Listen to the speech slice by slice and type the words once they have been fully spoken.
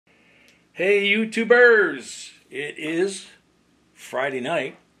Hey YouTubers! It is Friday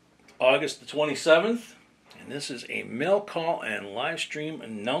night, August the 27th, and this is a mail call and live stream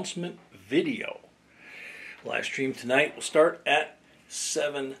announcement video. Live stream tonight will start at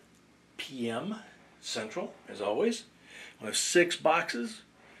 7 p.m. Central, as always. I have 6 boxes,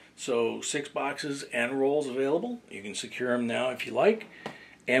 so 6 boxes and rolls available. You can secure them now if you like.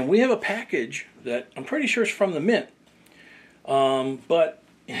 And we have a package that I'm pretty sure is from the Mint, but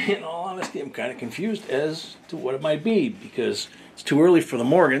in all honesty, I'm kind of confused as to what it might be because it's too early for the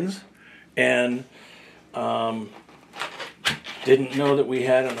Morgans, and didn't know that we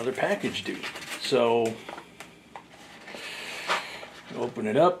had another package due. So, open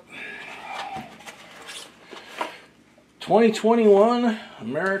it up. 2021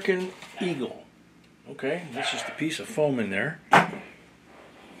 American Eagle. Okay, that's just a piece of foam in there.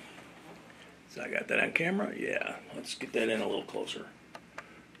 So I got that on camera? Yeah, let's get that in a little closer.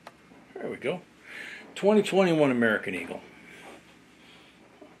 There we go. 2021 American Eagle.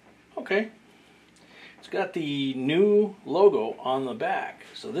 Okay. It's got the new logo on the back.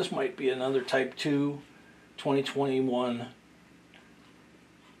 So this might be another Type 2 2021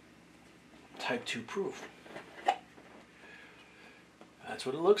 Type 2 proof. That's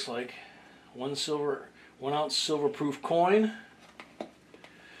what it looks like. 1 ounce silver proof coin.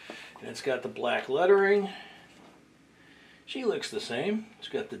 And it's got the black lettering. She looks the same. It's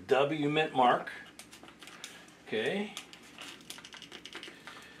got the W mint mark. Okay.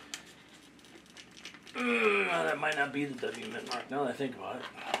 That might not be the W mint mark now that I think about it.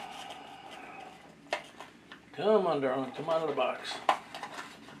 Come on, darling. Come out of the box.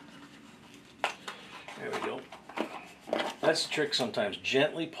 There we go. That's the trick sometimes.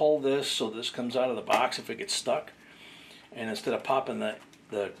 Gently pull this so this comes out of the box if it gets stuck. And instead of popping the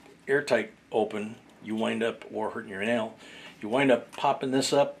airtight open, you wind up, or hurting your nail, you wind up popping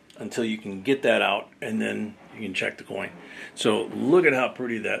this up until you can get that out, and then you can check the coin. So look at how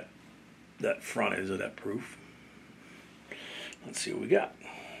pretty that front is of that proof. Let's see what we got.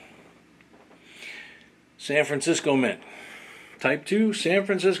 San Francisco Mint. Type 2 San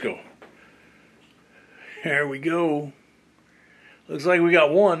Francisco. There we go. Looks like we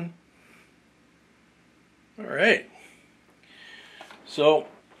got one. All right. So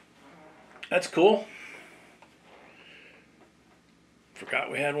that's cool.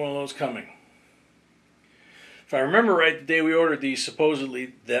 Forgot we had one of those coming. If I remember right, the day we ordered these,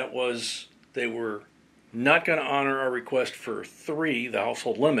 supposedly they were not going to honor our request for 3, the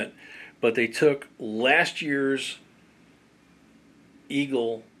household limit, but they took last year's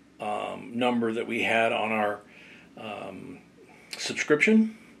Eagle number that we had on our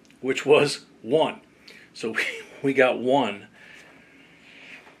subscription, which was 1. So we got 1.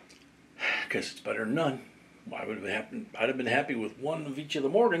 Because it's better than none. Why would it happen? I'd have been happy with 1 of each of the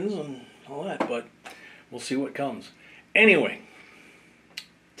Morgans and all that, but we'll see what comes. Anyway,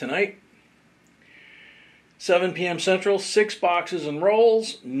 tonight, 7 p.m. Central, 6 boxes and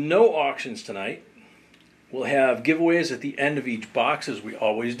rolls, no auctions tonight. We'll have giveaways at the end of each box, as we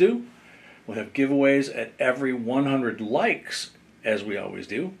always do. We'll have giveaways at every 100 likes, as we always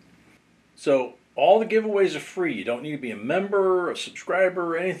do. So, all the giveaways are free. You don't need to be a member, a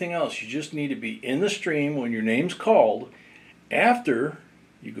subscriber, or anything else. You just need to be in the stream when your name's called. After,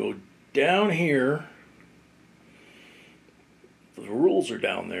 you go down here. The rules are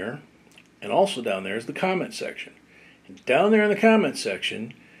down there. And also down there is the comment section. And down there in the comment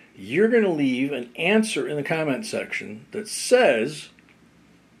section, you're going to leave an answer in the comment section that says,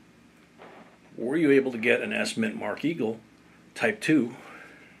 were you able to get an S Mint Mark Eagle Type 2?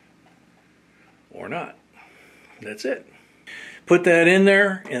 Or not. That's it. Put that in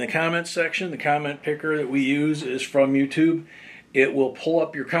there in the comments section. The comment picker that we use is from YouTube. It will pull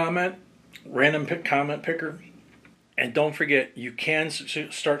up your comment, random comment picker. And don't forget, you can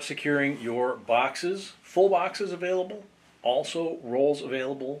start securing your boxes. Full boxes available. Also rolls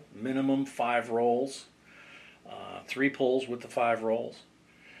available. Minimum 5 rolls. 3 pulls with the 5 rolls.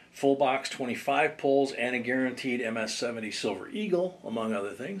 Full box 25 pulls and a guaranteed MS-70 Silver Eagle, among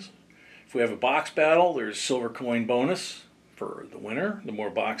other things. If we have a box battle, there's silver coin bonus for the winner. The more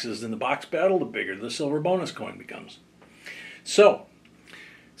boxes in the box battle, the bigger the silver bonus coin becomes. So,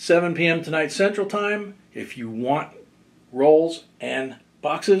 7 p.m. tonight Central Time. If you want rolls and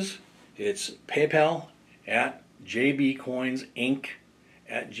boxes, it's PayPal at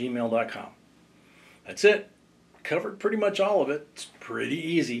JBCOINSINC@gmail.com. That's it. Covered pretty much all of it. It's pretty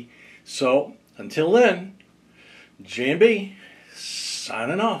easy. So, until then, J&B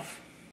signing off.